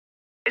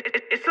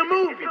It's a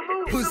movie.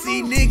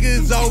 Pussy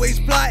niggas always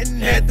plotting,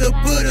 had to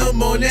put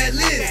them on that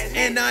list.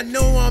 And I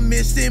know I'm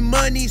missing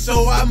money,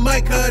 so I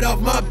might cut off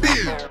my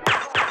bill.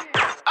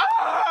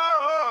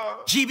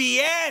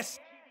 GBS.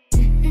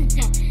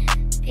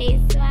 Hey,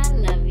 so I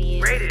love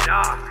you. Rated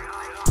R.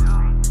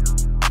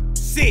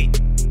 Sick.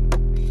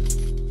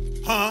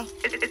 Huh?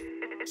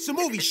 Some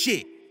movie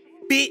shit.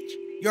 Bitch,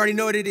 you already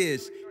know what it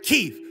is.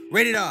 Keith,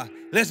 rated R.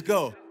 Let's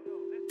go.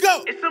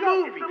 Go! It's a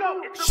movie.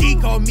 She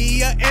called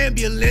me an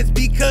ambulance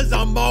because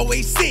I'm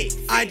always sick.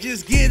 I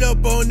just get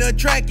up on the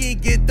track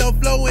and get the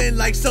flow in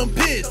like some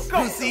piss.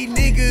 Pussy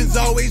niggas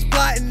always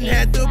plotting,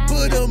 had to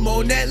put them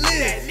on that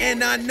list.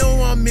 And I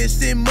know I'm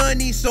missing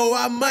money, so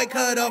I might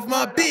cut off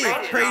my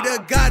bitch. Pray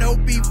to God,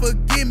 hope he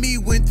forgive me.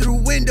 Went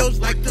through windows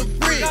like the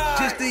bridge.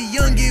 Just a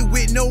youngin'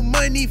 with no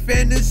money,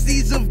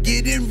 fantasies of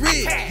getting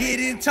rich.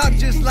 Getting top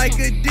just like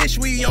a dish.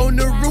 We on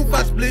the roof,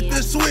 I split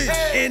the switch.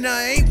 And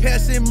I ain't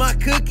passing my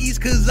cookies,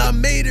 cause I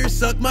made her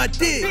suck my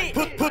dick.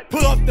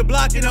 Pull off the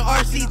block in a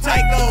RC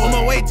Tyco. On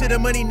my way to the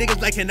money,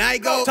 niggas like, can I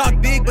go?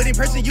 Talk big, but in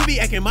person you be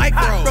acting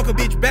micro. Broke a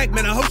bitch back,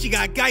 man, I hope she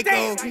got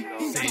Geico.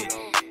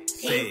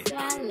 Sick.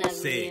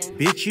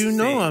 Bitch, you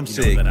know I'm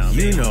sick.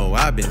 You know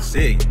I've been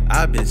sick.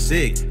 I've been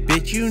sick.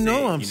 Bitch, you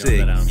know I'm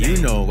sick. You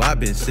know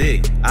I've been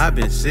sick. I've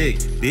been sick.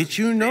 Bitch,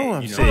 you know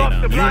I'm sick.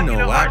 You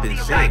know I've been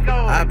sick.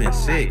 I've been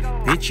sick.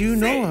 Bitch, you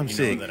know I'm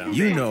sick.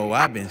 You know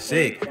I've been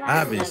sick.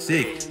 I've been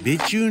sick.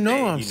 Bitch, you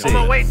know I'm sick.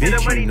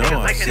 Bitch, you know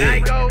I'm sick.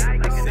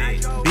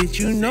 Bitch,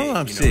 you know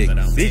I'm sick.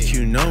 Bitch,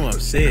 you know I'm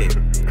sick.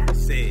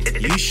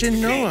 You should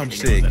know I'm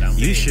sick.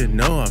 You should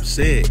know I'm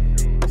sick.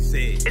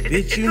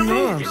 Bitch, you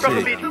know I'm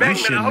sick. You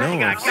should know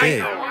I'm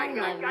sick.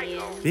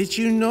 Bitch,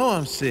 you know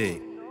I'm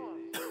sick.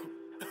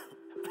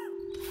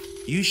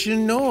 You should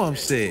know I'm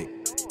sick.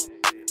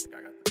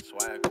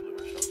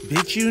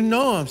 Bitch, you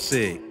know I'm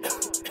sick.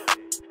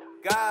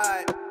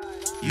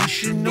 You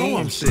should know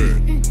I'm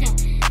sick.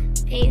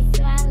 Hey,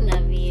 so I